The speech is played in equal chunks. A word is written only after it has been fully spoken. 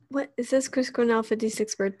What it says Chris Cornell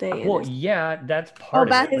 56th birthday. Well, yeah, that's Oh, part of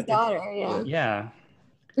about it, his but it's daughter, yeah. yeah,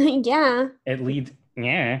 Yeah. it leads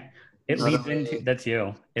yeah, it Not leads a into me. that's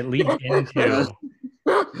you. It leads into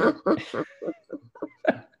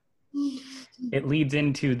it leads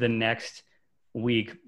into the next week